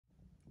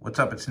What's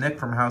up, it's Nick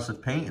from House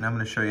of Paint, and I'm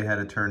going to show you how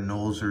to turn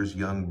Nolzurs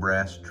Young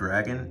Brass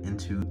Dragon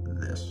into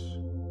this.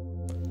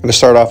 I'm going to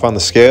start off on the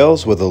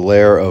scales with a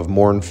layer of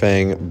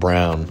Mournfang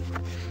brown.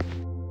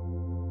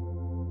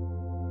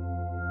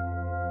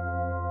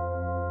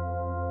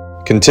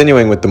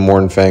 Continuing with the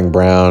Mournfang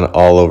brown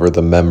all over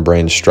the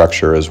membrane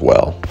structure as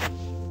well.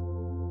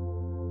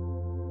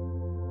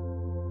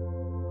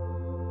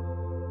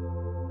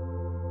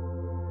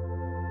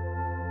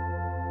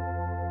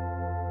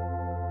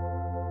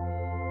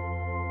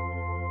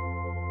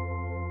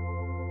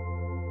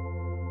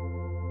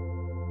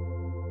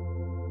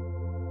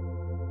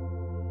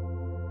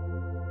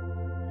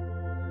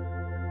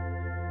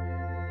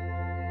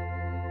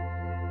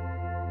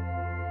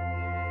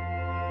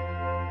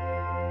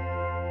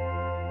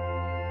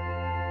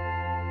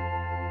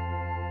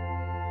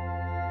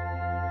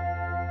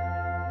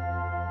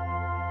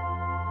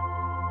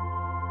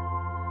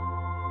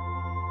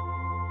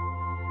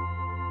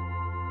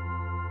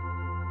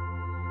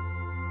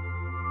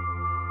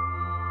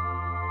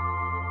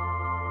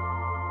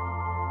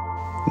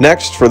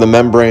 Next, for the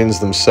membranes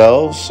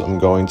themselves, I'm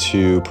going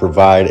to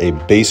provide a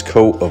base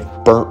coat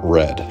of burnt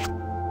red.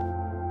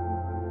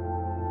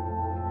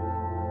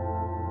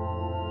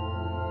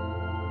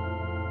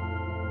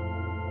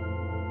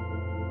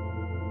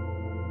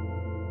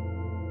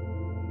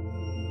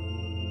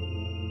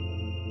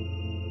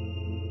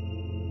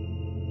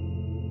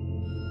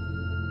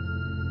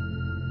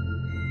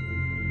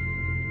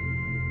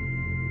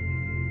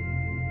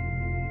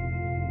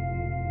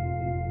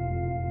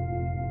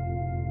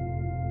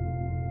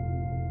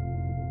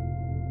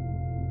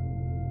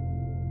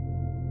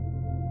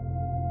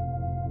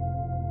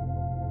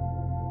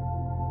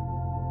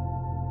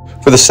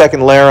 For the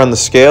second layer on the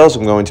scales,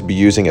 I'm going to be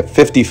using a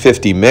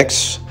 50-50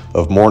 mix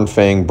of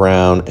Mournfang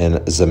Brown and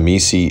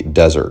Zamesi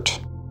Desert.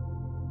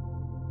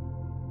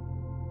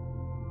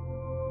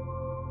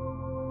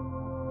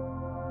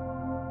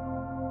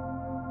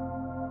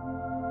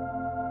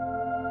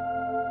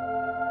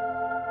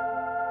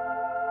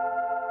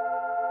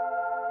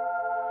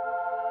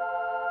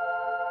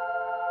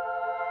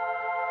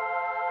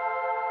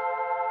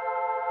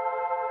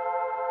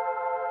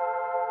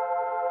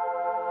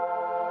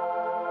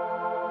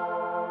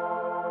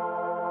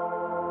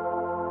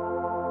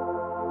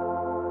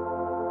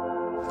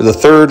 For the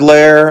third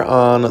layer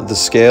on the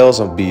scales,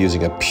 I'll be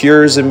using a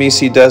pure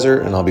Zamesi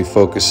Desert, and I'll be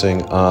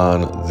focusing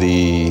on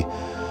the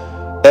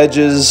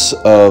edges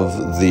of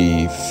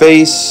the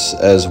face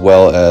as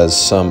well as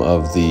some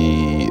of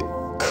the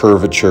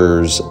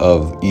curvatures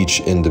of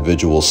each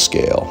individual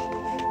scale.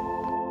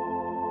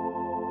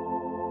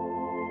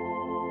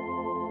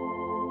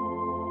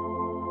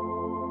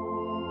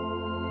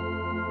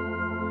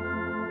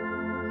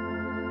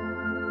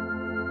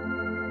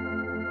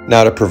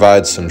 Now to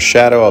provide some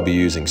shadow, I'll be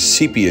using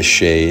Sepia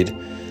shade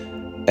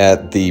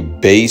at the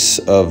base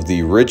of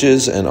the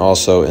ridges and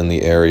also in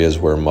the areas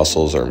where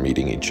muscles are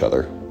meeting each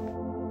other.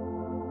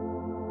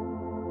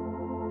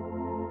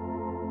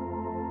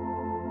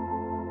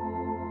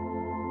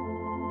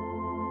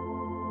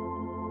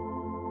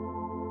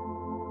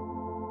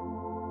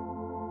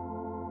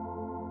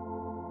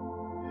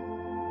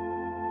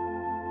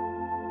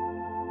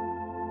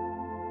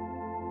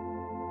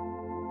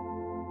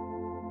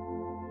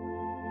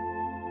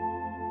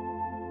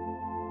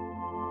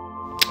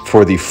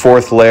 For the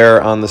fourth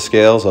layer on the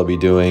scales, I'll be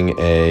doing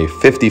a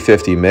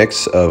 50-50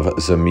 mix of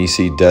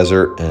Zamesi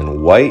Desert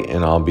and white,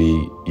 and I'll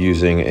be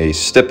using a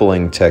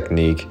stippling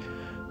technique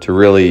to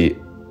really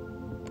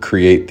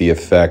create the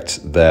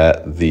effect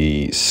that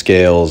the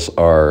scales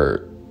are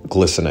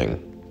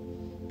glistening.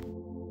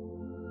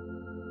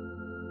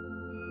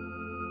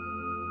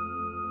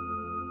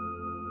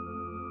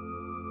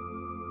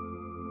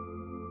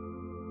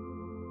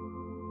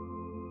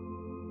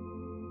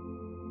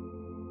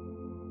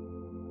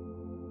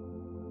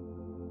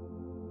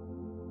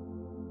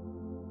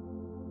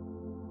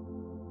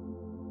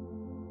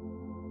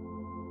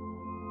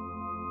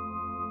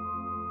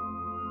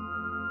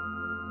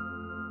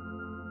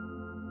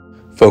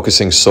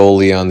 Focusing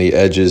solely on the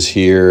edges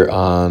here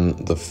on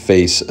the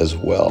face as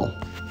well.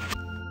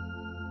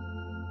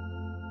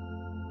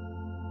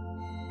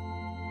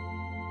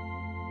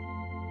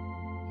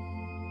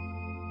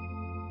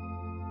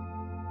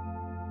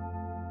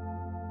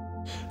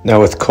 Now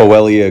with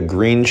Coelia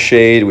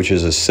Greenshade, which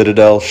is a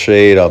Citadel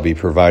shade, I'll be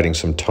providing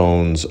some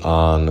tones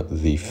on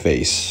the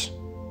face.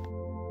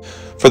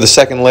 For the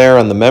second layer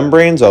on the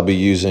membranes, I'll be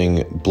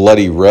using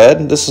Bloody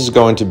Red. This is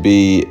going to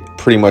be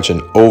pretty much an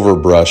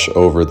overbrush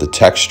over the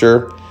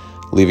texture,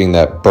 leaving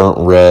that burnt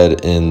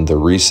red in the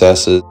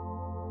recesses.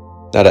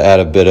 Now to add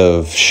a bit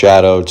of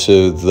shadow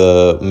to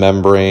the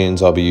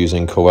membranes, I'll be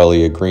using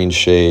Coelia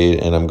Greenshade,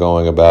 and I'm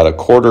going about a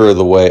quarter of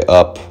the way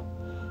up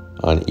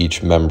on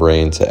each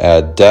membrane to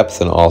add depth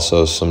and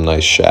also some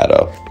nice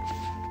shadow.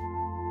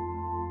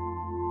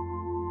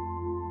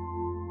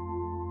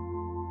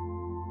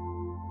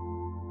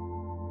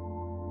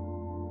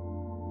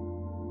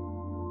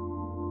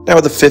 Now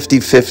with a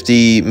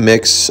 50-50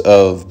 mix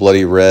of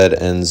Bloody Red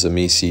and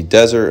Zamesi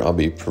Desert, I'll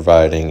be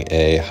providing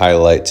a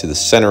highlight to the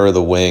center of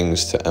the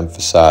wings to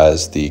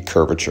emphasize the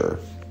curvature.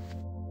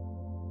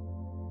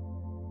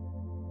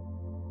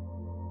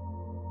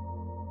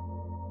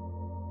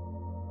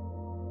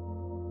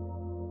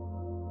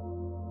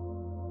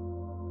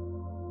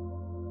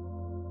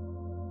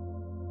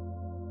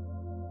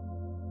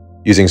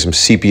 Using some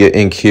Sepia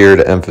ink here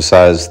to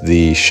emphasize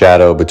the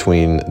shadow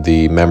between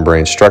the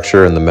membrane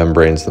structure and the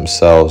membranes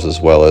themselves, as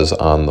well as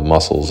on the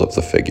muscles of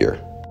the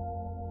figure.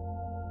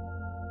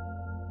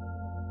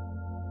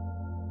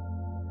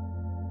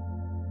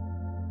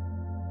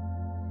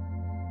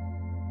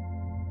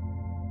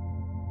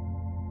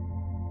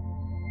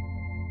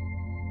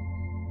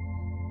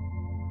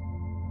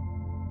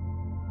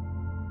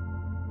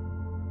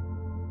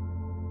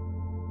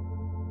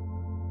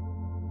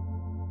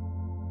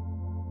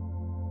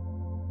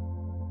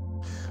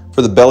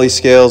 For the belly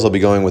scales, I'll be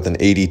going with an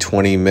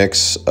 80-20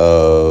 mix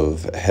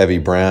of heavy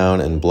brown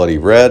and bloody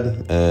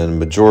red, and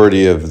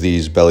majority of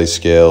these belly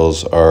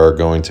scales are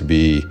going to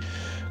be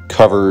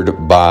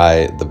covered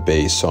by the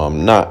base, so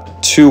I'm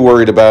not too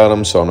worried about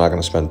them, so I'm not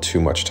going to spend too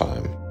much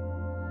time.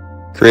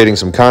 Creating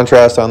some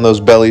contrast on those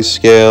belly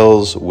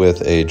scales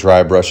with a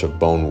dry brush of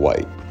bone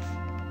white.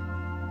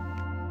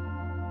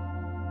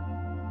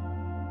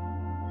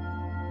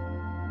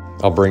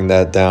 I'll bring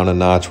that down a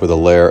notch with a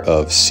layer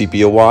of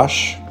sepia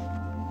wash.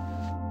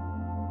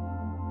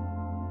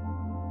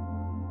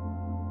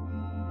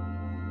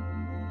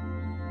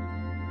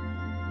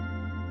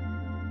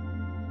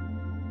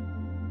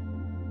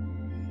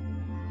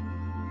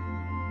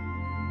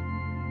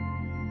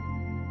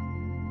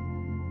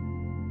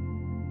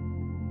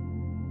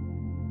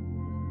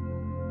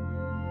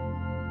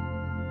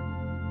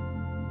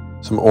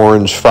 Some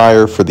orange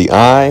fire for the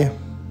eye.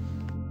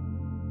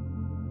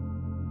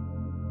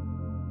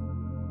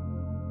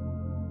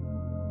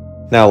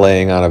 Now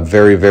laying on a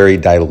very, very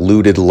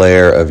diluted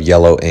layer of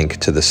yellow ink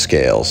to the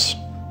scales.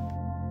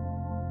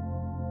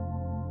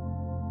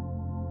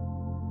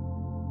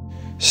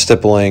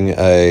 Stippling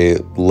a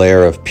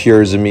layer of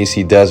pure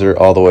Zamesi Desert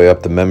all the way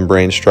up the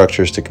membrane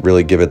structures to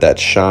really give it that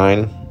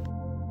shine.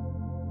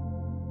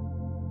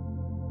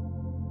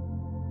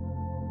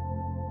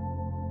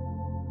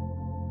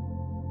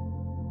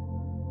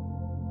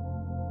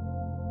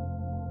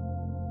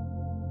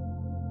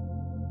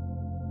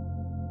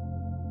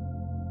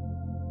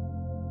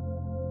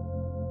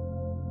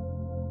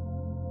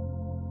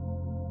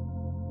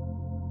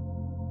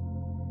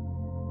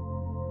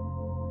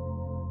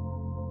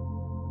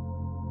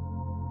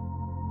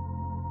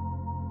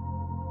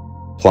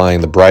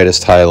 Applying the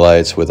brightest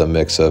highlights with a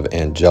mix of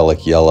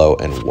angelic yellow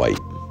and white.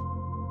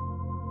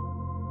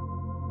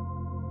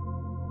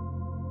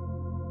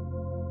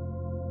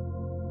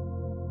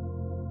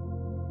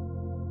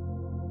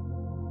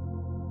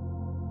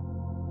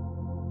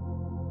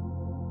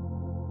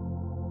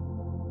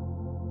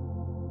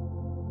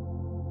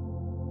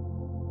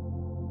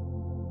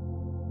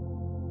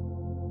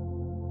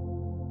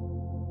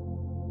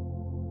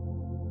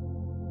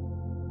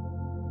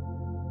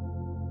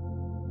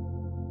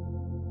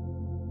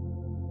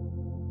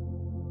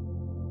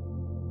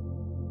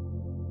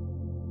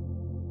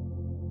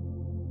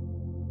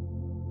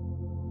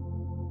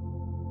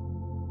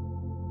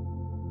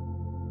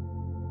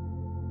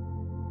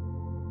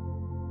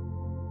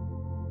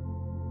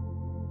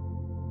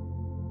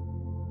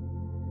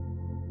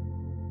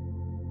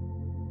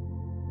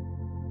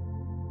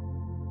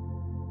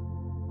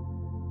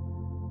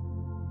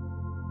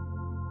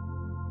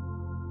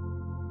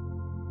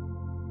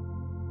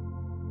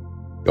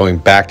 Going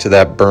back to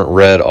that burnt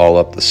red all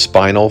up the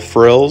spinal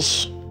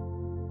frills.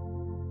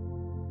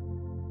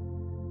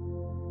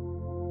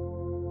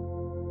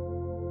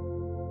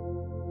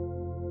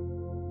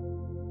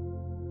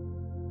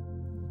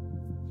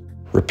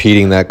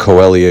 Repeating that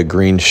Coelia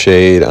green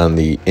shade on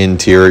the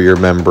interior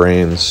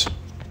membranes.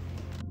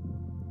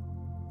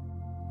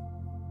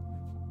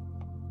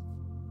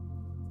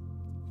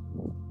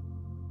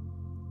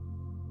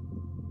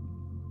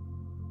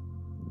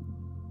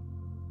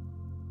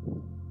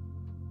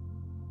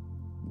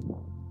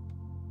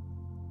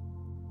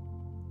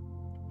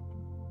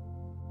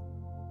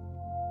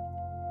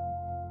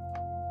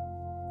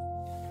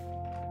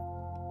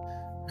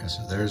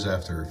 So there's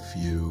after a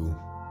few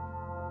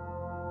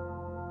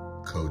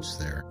coats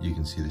there. You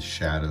can see the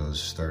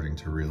shadows starting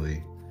to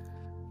really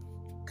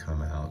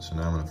come out. So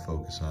now I'm going to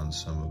focus on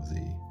some of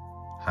the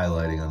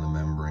highlighting on the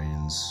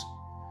membranes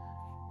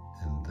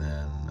and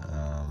then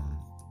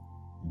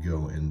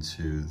go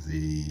into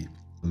the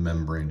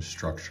membrane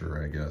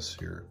structure, I guess,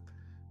 here.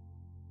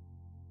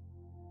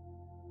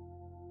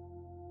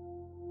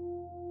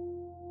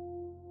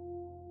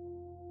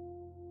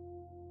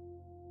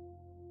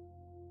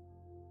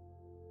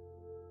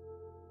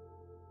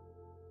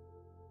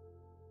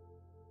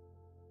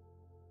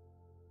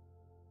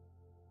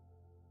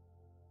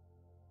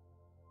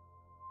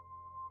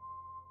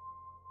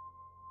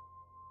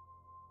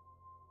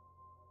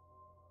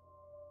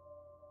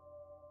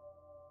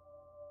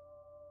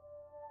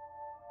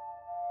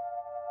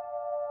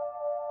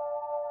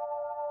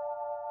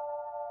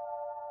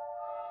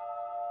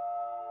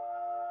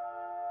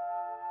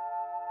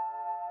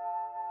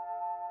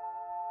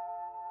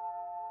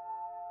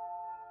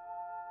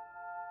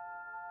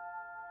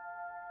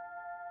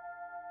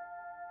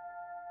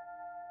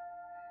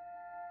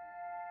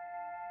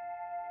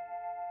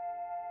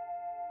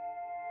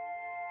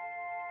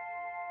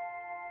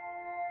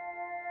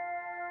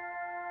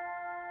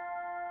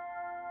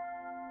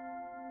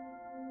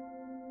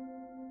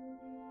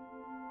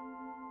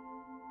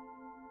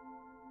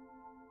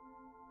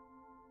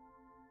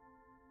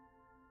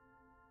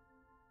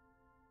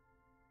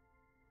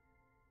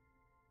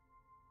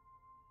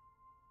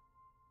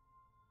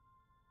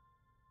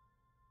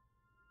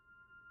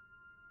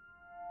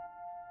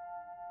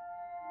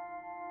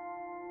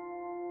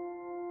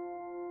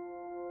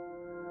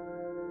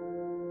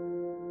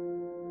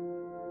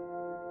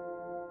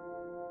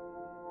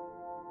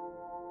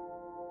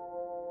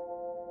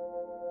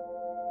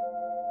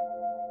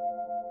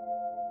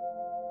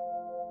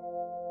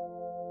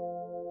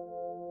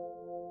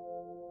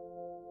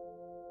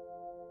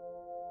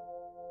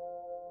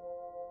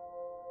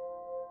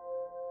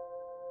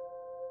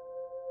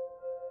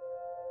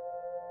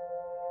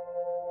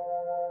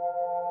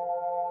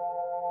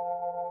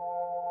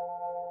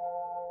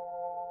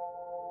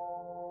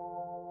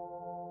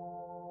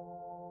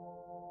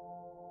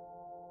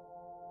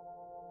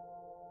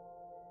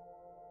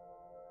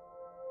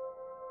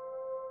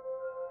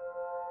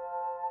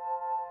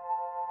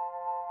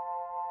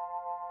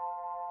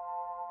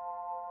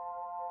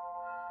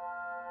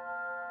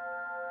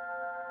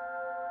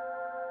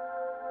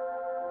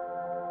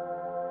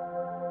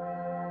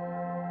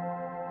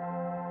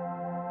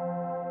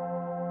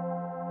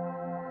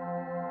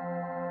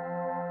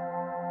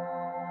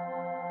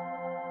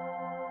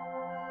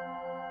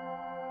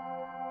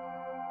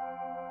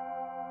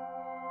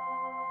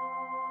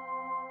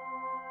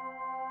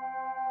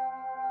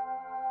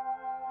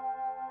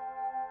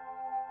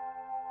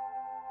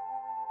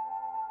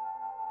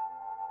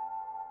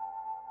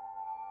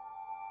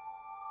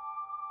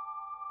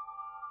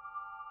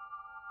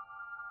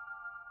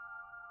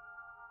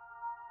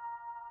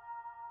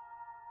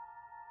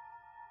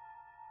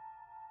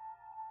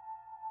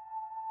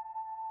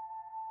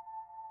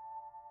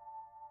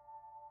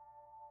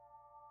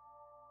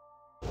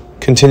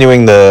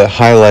 continuing the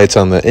highlights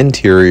on the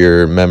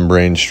interior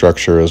membrane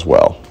structure as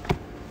well.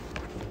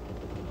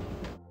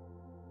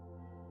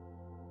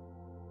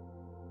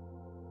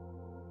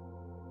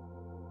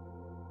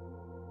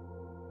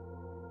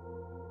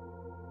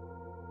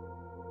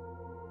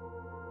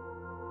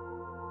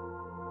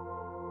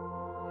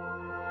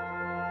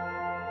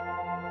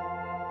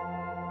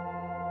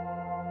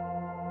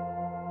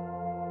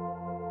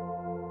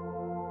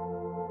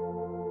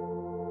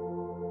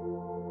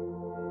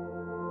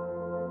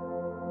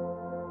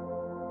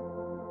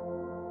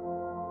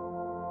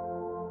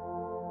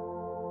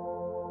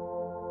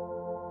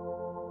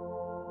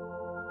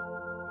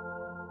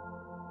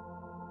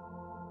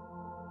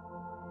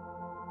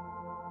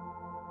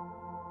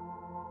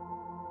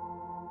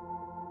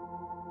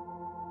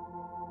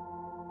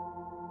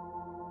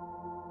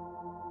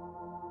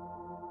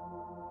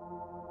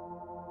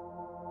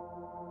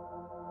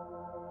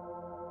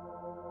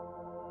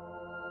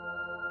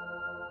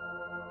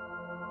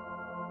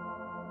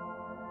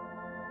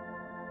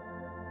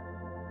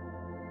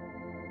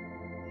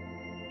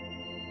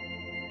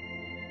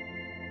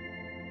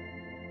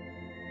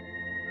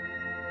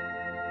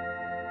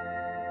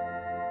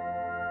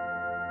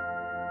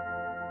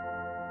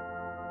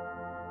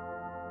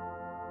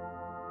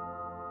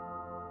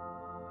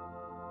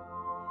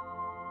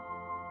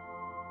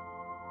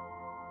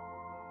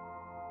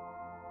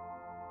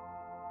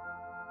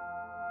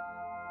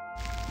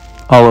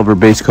 All over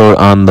base coat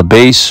on the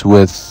base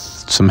with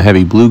some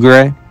heavy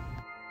Bluegrey.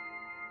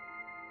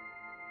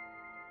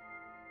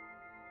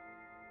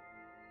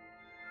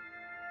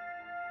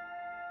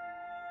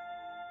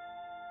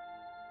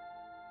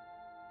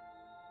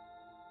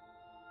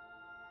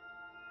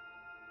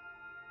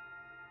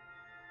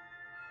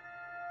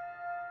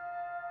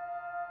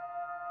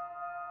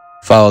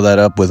 Follow that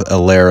up with a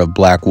layer of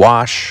black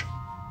wash.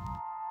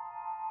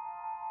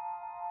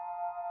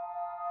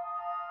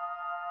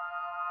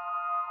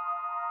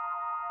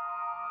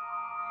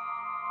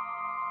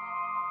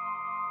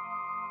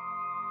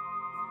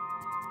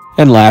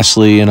 And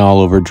lastly, an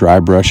all-over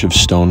dry brush of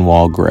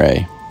Stonewall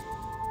gray.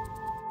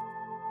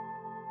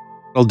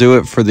 I'll do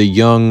it for the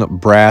young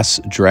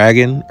brass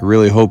dragon. I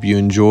really hope you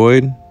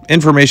enjoyed.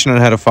 Information on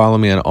how to follow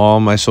me on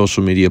all my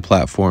social media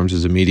platforms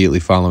is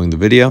immediately following the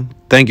video.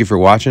 Thank you for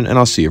watching, and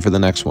I'll see you for the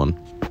next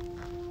one.